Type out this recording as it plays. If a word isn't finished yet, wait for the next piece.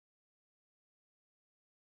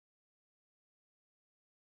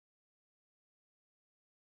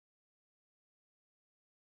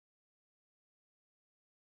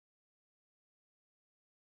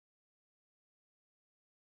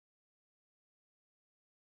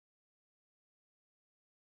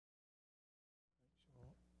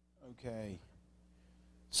Okay.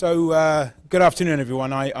 So, good afternoon,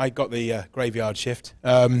 everyone. I got the graveyard shift.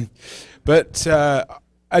 But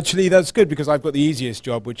actually, that's good because I've got the easiest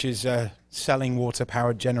job, which is selling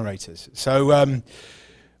water-powered generators. So,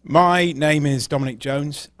 my name is Dominic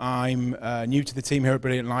Jones. I'm new to the team here at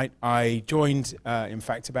Brilliant Light. I joined, in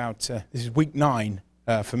fact, about, this is week 9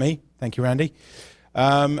 for me. Thank you, Randy.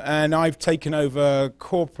 And I've taken over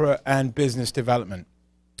corporate and business development.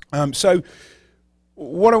 So,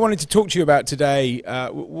 what I wanted to talk to you about today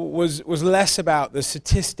was less about the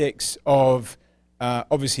statistics of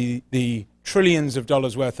obviously the trillions of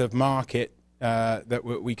dollars worth of market that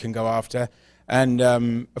we can go after. And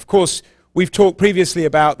of course, we've talked previously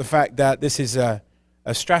about the fact that this is a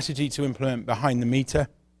strategy to implement behind the meter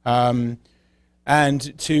and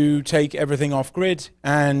to take everything off grid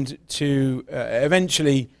and to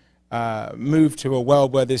eventually move to a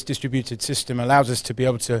world where this distributed system allows us to be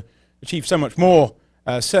able to achieve so much more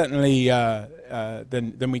certainly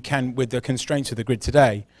than we can with the constraints of the grid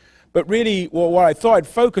today. But really, what I thought I'd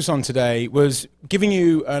focus on today was giving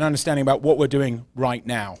you an understanding about what we're doing right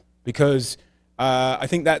now, because I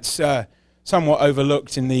think that's somewhat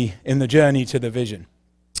overlooked in the journey to the vision.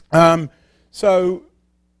 So,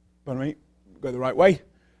 pardon me, go the right way.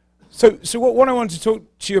 So what I wanted to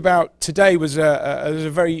talk to you about today was a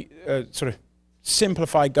very sort of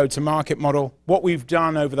simplified go-to-market model. What we've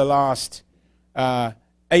done over the last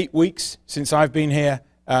 8 weeks since I've been here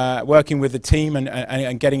working with the team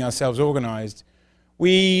and getting ourselves organized,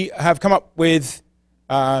 we have come up with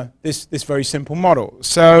this very simple model.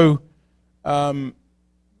 So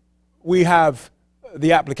we have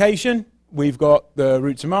the application, we've got the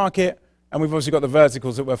route to market, and we've also got the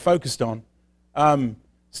verticals that we're focused on.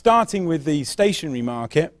 Starting with the stationary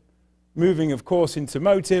market, moving of course into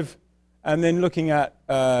motive, and then looking at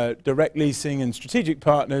direct leasing and strategic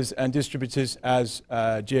partners and distributors as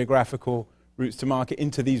geographical routes to market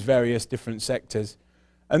into these various different sectors.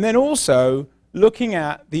 And then also looking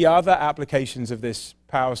at the other applications of this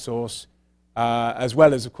power source, as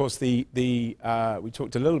well as, of course, we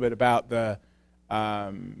talked a little bit about the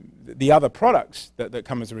other products that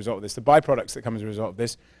come as a result of this, the byproducts that come as a result of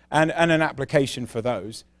this, and an application for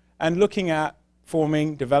those. And looking at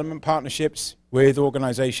forming development partnerships with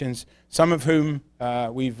organizations, some of whom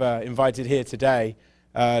we've invited here today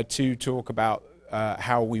to talk about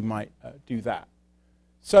how we might do that.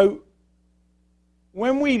 So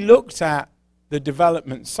when we looked at the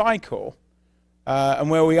development cycle and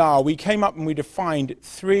where we are, we came up and we defined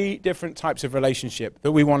 3 different types of relationship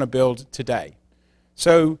that we want to build today.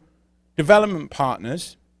 So development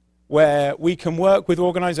partners, where we can work with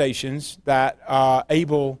organizations that are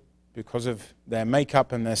able, because of their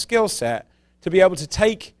makeup and their skill set, to be able to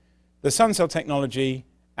take the SunCell technology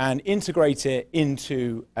and integrate it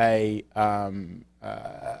into an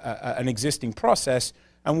existing process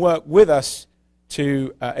and work with us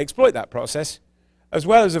to exploit that process, as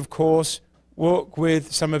well as, of course, work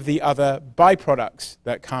with some of the other byproducts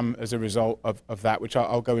that come as a result of that, which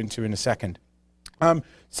I'll go into in a second.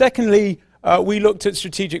 Secondly, we looked at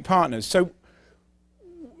strategic partners. So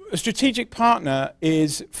a strategic partner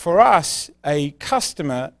is, for us, a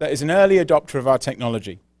customer that is an early adopter of our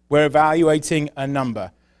technology. We're evaluating a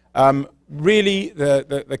number. Really,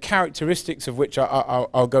 the characteristics of which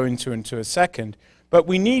I'll go into a second. But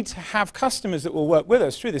we need to have customers that will work with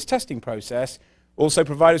us through this testing process, also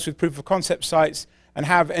provide us with proof of concept sites, and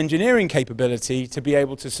have engineering capability to be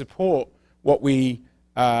able to support what we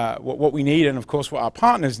need, and of course what our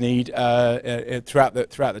partners need throughout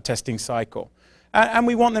the testing cycle. And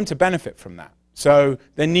we want them to benefit from that. So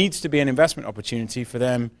there needs to be an investment opportunity for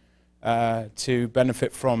them to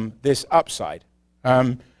benefit from this upside.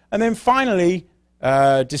 And then finally,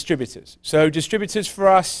 distributors. So distributors for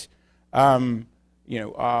us,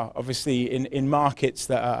 are obviously in markets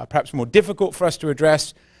that are perhaps more difficult for us to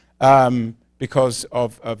address because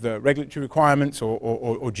of the regulatory requirements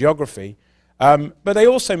or geography. But they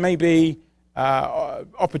also may be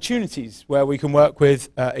opportunities where we can work with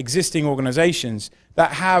existing organizations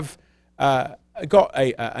that have got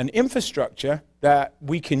an infrastructure that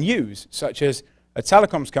we can use, such as a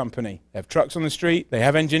telecoms company. They have trucks on the street, they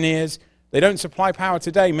have engineers, they don't supply power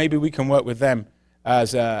today. Maybe we can work with them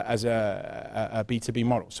as a B2B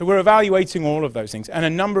model. So we're evaluating all of those things, and a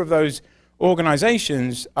number of those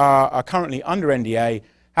organizations are currently under NDA,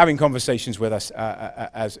 having conversations with us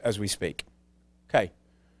as we speak. Okay,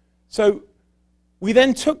 so we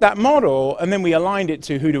then took that model and then we aligned it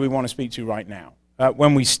to who do we want to speak to right now.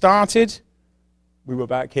 When we started, we were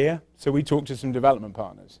back here, so we talked to some development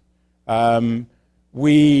partners.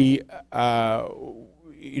 We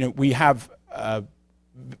have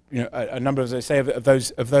a number, as I say, of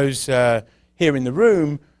those here in the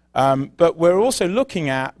room. But we're also looking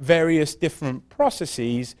at various different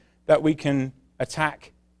processes that we can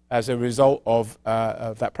attack as a result of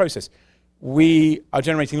that process. We are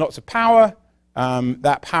generating lots of power.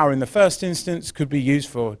 That power in the first instance could be used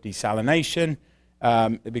for desalination,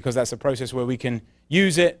 because that's a process where we can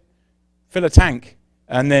use it, fill a tank,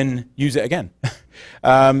 and then use it again.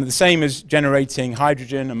 The same as generating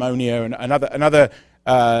hydrogen, ammonia, and other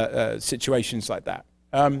situations like that.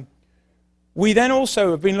 We then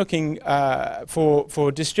also have been looking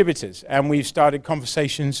for distributors, and we've started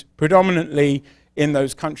conversations predominantly in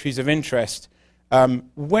those countries of interest.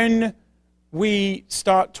 When we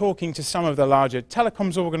start talking to some of the larger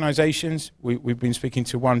telecoms organizations, we've been speaking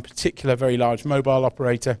to one particular very large mobile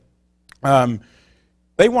operator.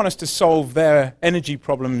 They want us to solve their energy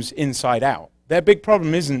problems inside out. Their big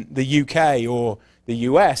problem isn't the UK or the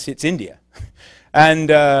US, it's India. And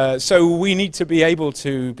so we need to be able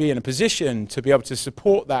to be in a position to be able to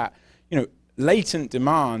support that, latent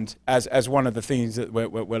demand as one of the things that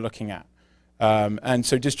we're looking at. And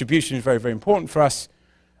so distribution is very, very important for us.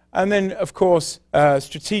 And then, of course,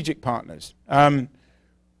 strategic partners. One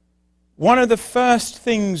of the first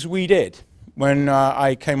things we did when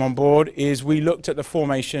I came on board is we looked at the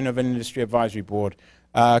formation of an industry advisory board.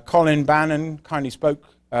 Colin Bannon kindly spoke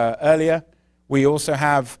earlier. We also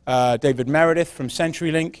have David Meredith from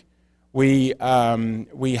CenturyLink. We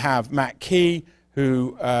have Matt Key,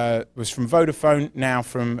 who was from Vodafone, now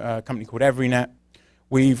from a company called Everynet.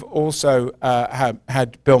 We've also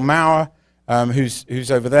had Bill Maurer,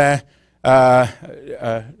 who's over there,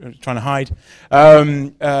 trying to hide,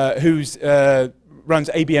 who's runs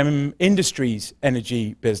ABM Industries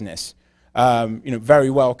energy business. Very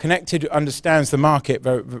well connected, understands the market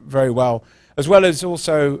very, very well, as well as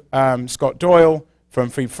also Scott Doyle from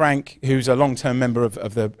Free Frank, who's a long-term member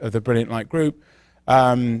of the Brilliant Light Group.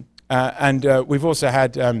 And we've also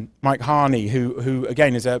had Mike Harney, who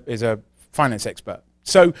again is a finance expert.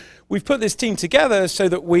 So we've put this team together so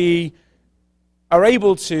that we are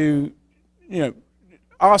able to,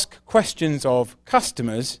 ask questions of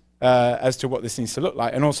customers as to what this needs to look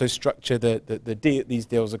like, and also structure these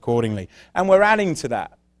deals accordingly. And we're adding to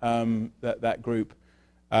that that group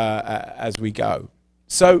as we go.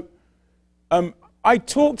 So I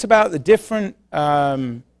talked about the different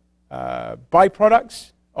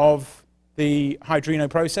byproducts of the hydrino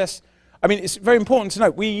process. I mean, it's very important to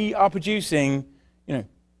note we are producing,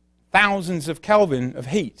 thousands of Kelvin of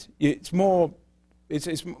heat. It's more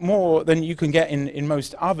than you can get in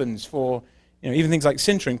most ovens for, even things like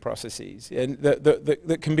sintering processes, and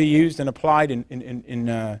that can be used and applied in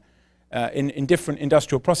different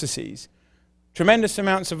industrial processes. Tremendous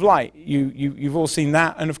amounts of light. You've all seen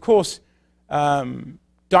that, and of course,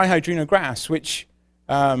 dihydrogenous gas, which,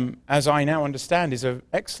 as I now understand, is an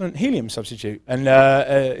excellent helium substitute, and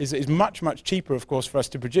is much cheaper, of course, for us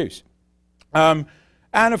to produce.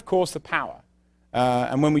 And of course, the power.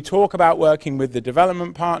 And when we talk about working with the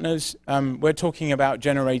development partners, we're talking about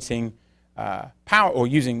generating power, or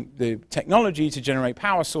using the technology to generate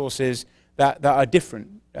power sources that are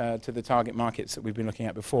different to the target markets that we've been looking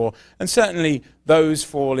at before. And certainly those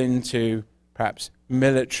fall into perhaps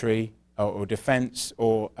military or defense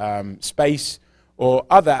or space or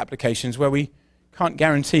other applications where we can't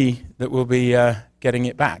guarantee that we'll be getting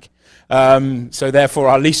it back. So therefore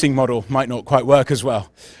our leasing model might not quite work as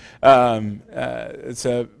well. It's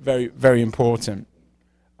very, very important.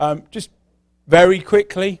 Just very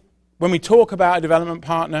quickly, when we talk about a development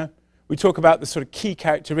partner, we talk about the sort of key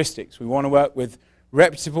characteristics. We want to work with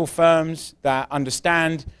reputable firms that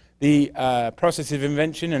understand the process of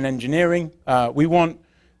invention and engineering. We want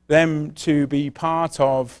them to be part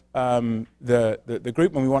of the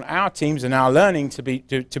group, and we want our teams and our learning to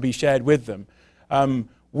be shared with them.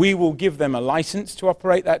 We will give them a license to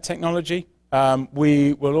operate that technology.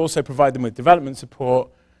 We will also provide them with development support,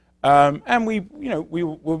 and we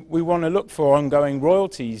want to look for ongoing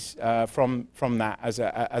royalties from that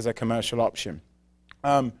as a commercial option.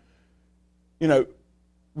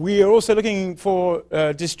 We are also looking for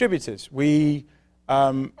distributors. We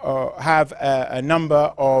have a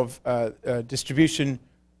number of distribution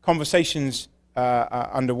conversations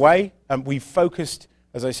underway, and we've focused,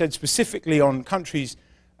 as I said, specifically on countries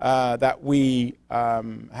that we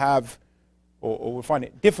have or will find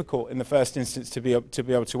it difficult in the first instance to be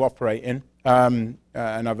able to operate in, and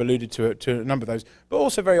I've alluded to a number of those, but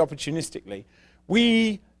also very opportunistically.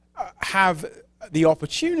 We have the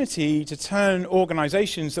opportunity to turn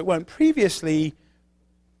organizations that weren't previously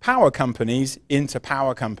power companies into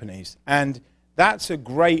power companies, and that's a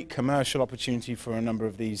great commercial opportunity for a number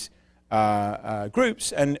of these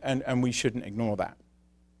groups, and we shouldn't ignore that.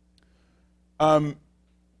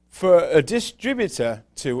 For a distributor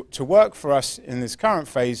to work for us in this current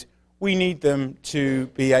phase, we need them to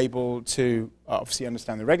be able to obviously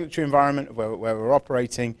understand the regulatory environment of where we're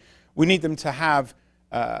operating. We need them to have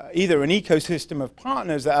either an ecosystem of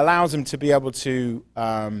partners that allows them to be able to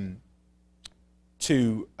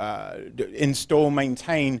install,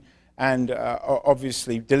 maintain, and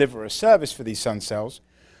obviously deliver a service for these sun cells.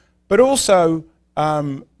 But also,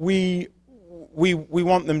 we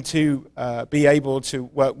want them to be able to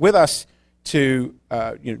work with us to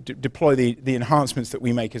deploy the enhancements that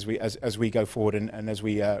we make as we go forward and as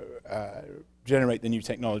we generate the new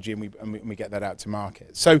technology and we get that out to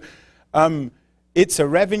market. So it's a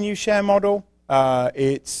revenue share model.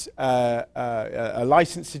 It's a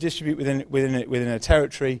license to distribute within a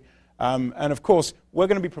territory. And of course, we're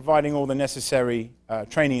going to be providing all the necessary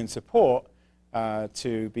training and support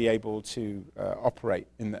to be able to operate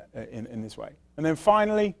in this way. And then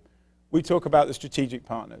finally, we talk about the strategic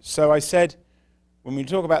partners. So I said, when we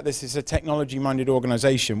talk about this as a technology-minded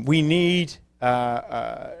organization, we need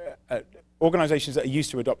organizations that are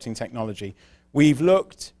used to adopting technology. We've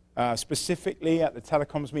looked specifically at the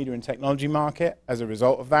telecoms, media, and technology market as a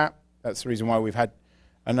result of that. That's the reason why we've had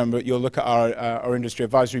a number. You'll look at our industry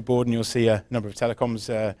advisory board, and you'll see a number of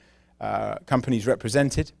telecoms companies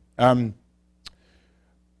represented. But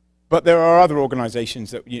there are other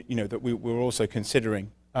organizations that that we're also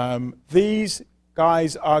considering. These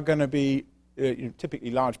guys are going to be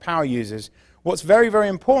typically large power users. What's very, very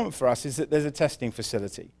important for us is that there's a testing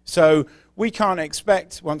facility. So we can't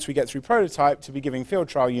expect, once we get through prototype, to be giving field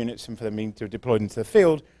trial units and for them being deployed into the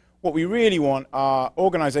field. What we really want are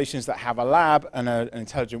organizations that have a lab and an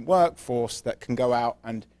intelligent workforce that can go out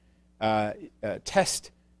and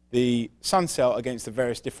test the sun cell against the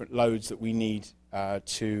various different loads that we need that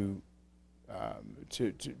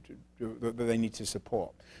they need to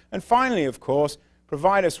support. And finally, of course,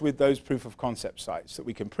 provide us with those proof of concept sites that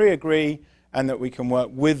we can pre-agree and that we can work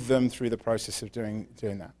with them through the process of doing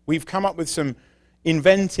that. We've come up with some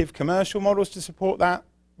inventive commercial models to support that,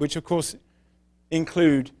 which of course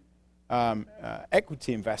include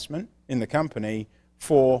equity investment in the company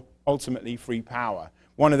for ultimately free power.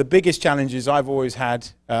 One of the biggest challenges I've always had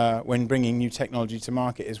when bringing new technology to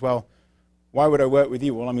market is, well, why would I work with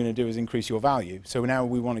you? All I'm going to do is increase your value. So now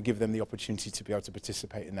we want to give them the opportunity to be able to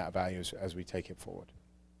participate in that value as we take it forward.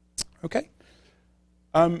 Okay?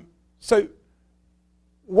 So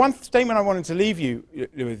one statement I wanted to leave you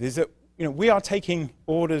with is that we are taking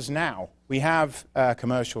orders now. We have a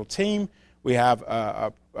commercial team. We have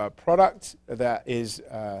a product that is,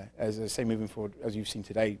 as I say, moving forward, as you've seen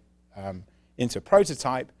today, into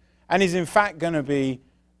prototype, and is in fact going to be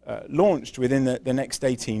launched within the next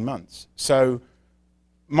 18 months. So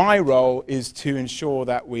my role is to ensure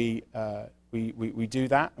that we do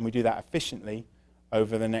that, and we do that efficiently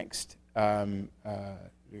over the next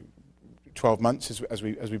 12 months as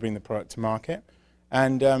we bring the product to market.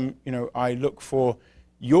 And I look for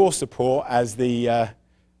your support as the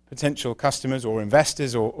potential customers or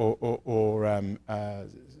investors or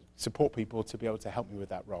support people to be able to help me with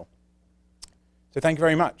that role. So thank you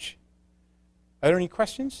very much. Are there any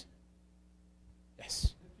questions?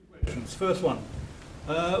 Yes. Questions. First one.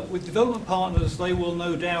 With development partners, they will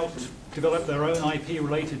no doubt develop their own IP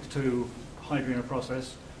related to hydrogen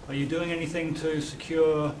process. Are you doing anything to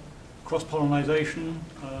secure cross-pollination,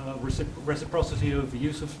 reciprocity of the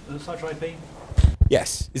use of such IP?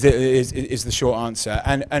 Yes, is the short answer.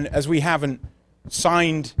 And as we haven't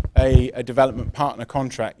signed a development partner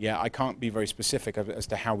contract yet, I can't be very specific as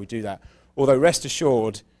to how we do that. Although rest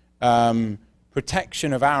assured,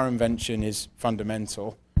 protection of our invention is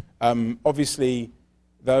fundamental. Obviously,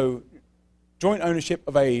 though, joint ownership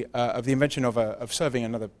of the invention of serving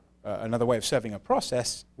another way of serving a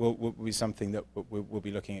process will be something that we'll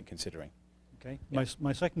be looking at considering. Okay. Yeah.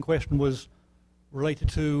 My second question was related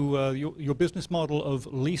to your business model of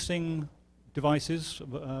leasing devices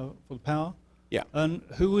for the power. Yeah. And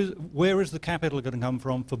where is the capital going to come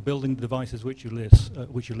from for building the devices which you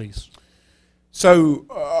lease? So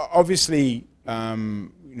obviously,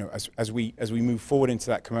 as we move forward into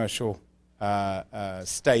that commercial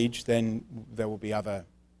stage, then there will be other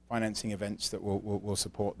financing events that will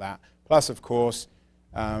support that. Plus, of course,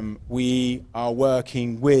 we are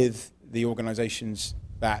working with the organizations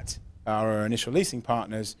that are our initial leasing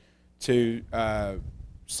partners to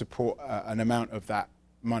support an amount of that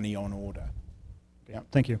money on order. Okay. Yeah.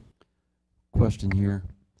 Thank you. Question here.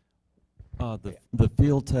 The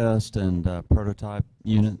field test and prototype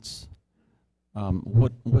units,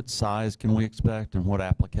 what size can we expect and what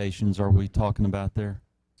applications are we talking about there?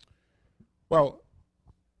 Well,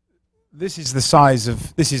 this is the size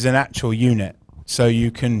of, this is an actual unit. So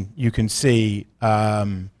you can see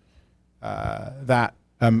that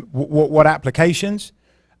what applications?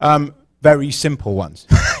 Very simple ones.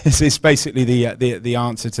 It's basically the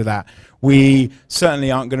answer to that. We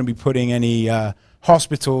certainly aren't going to be putting any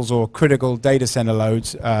hospitals or critical data center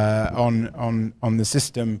loads on the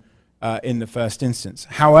system in the first instance.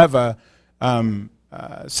 However, some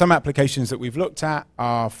applications that we've looked at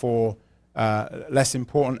are for less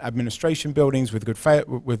important administration buildings with good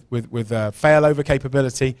failover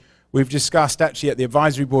capability. We've discussed actually at the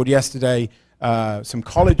advisory board yesterday some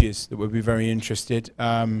colleges that would be very interested.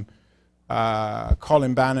 Colin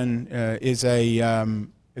Bannon is a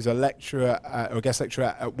lecturer or guest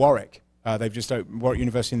lecturer at Warwick. They've just opened Warwick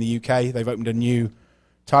University in the UK. They've opened a new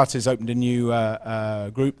Tata's opened a new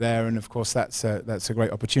group there, and of course that's a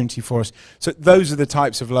great opportunity for us. So those are the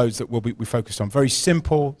types of loads that we focused on. Very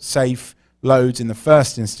simple, safe loads in the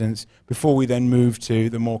first instance before we then move to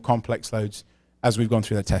the more complex loads as we've gone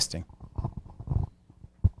through the testing.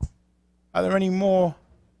 Are there any more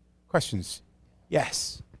questions?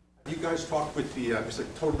 Yes. Have you guys talked with the, it's a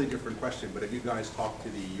totally different question, but have you guys talked to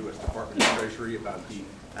the U.S. Department of Treasury about the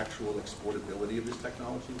actual exportability of this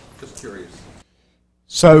technology? Just curious.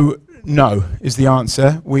 So no is the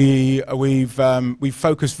answer. We've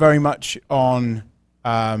focused very much on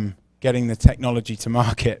getting the technology to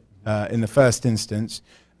market in the first instance,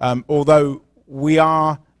 although we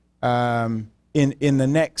are in the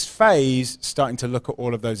next phase starting to look at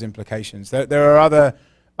all of those implications. There are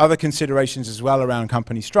other considerations as well around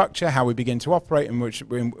company structure, how we begin to operate in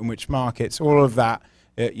which markets. All of that,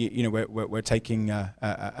 you know, we're taking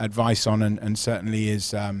advice on, and certainly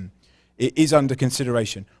it is under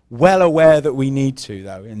consideration. Well aware that we need to,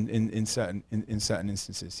 though, in certain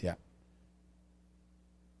instances. Yeah.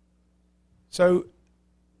 So,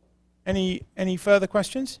 any further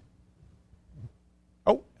questions?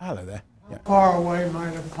 Oh, hello there. Yeah. How far away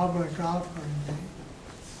might a public offering be?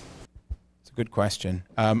 It's a good question,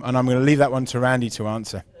 and I'm going to leave that one to Randy to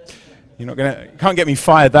answer. You're not going to, you can't get me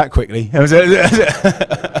fired that quickly.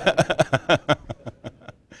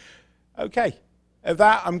 Okay. At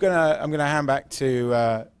that, I'm gonna hand back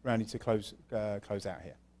to Randy to close out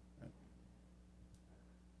here.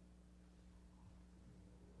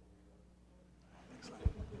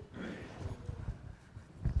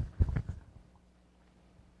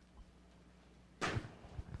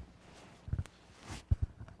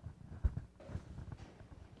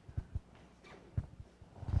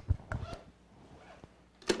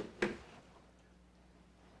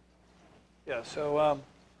 Yeah. So.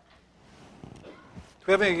 Do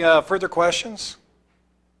we have any further questions?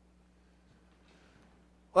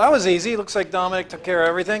 Well, that was easy. Looks like Dominic took care of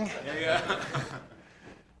everything. Yeah. All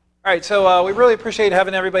right, so we really appreciate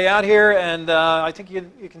having everybody out here, and I think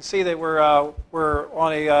you can see that we're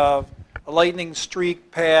on a lightning streak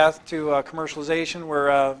path to commercialization.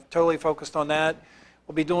 We're totally focused on that.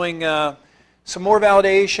 We'll be doing some more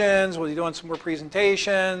validations. We'll be doing some more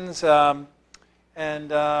presentations. And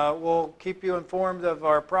we'll keep you informed of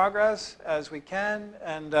our progress as we can.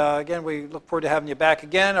 And again, we look forward to having you back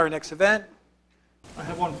again, our next event. I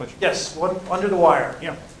have one question. Yes, one under the wire.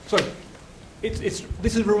 Yeah. So this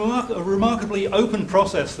is a remarkably open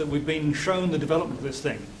process that we've been shown the development of this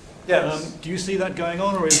thing. Yes. Do you see that going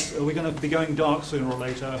on, or are we going to be going dark sooner or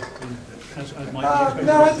later? As might be expected?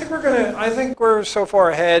 No, I think we're so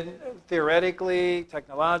far ahead, theoretically,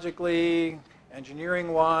 technologically,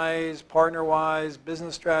 engineering-wise, partner-wise,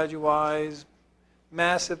 business strategy-wise,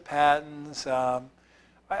 massive patents. I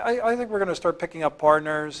think we're going to start picking up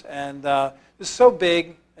partners, and this is so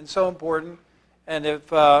big and so important. And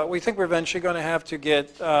if we think we're eventually going to have to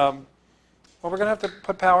get, well, we're going to have to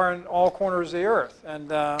put power in all corners of the earth, and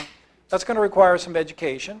that's going to require some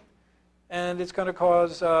education, and it's going to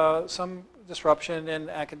cause some disruption in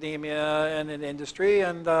academia and in industry,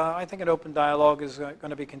 and I think an open dialogue is going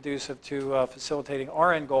to be conducive to facilitating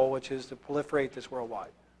our end goal, which is to proliferate this worldwide.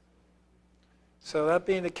 So that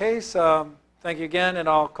being the case, thank you again, and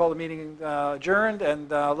I'll call the meeting adjourned, and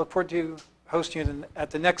look forward to hosting you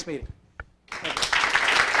at the next meeting. Thank you.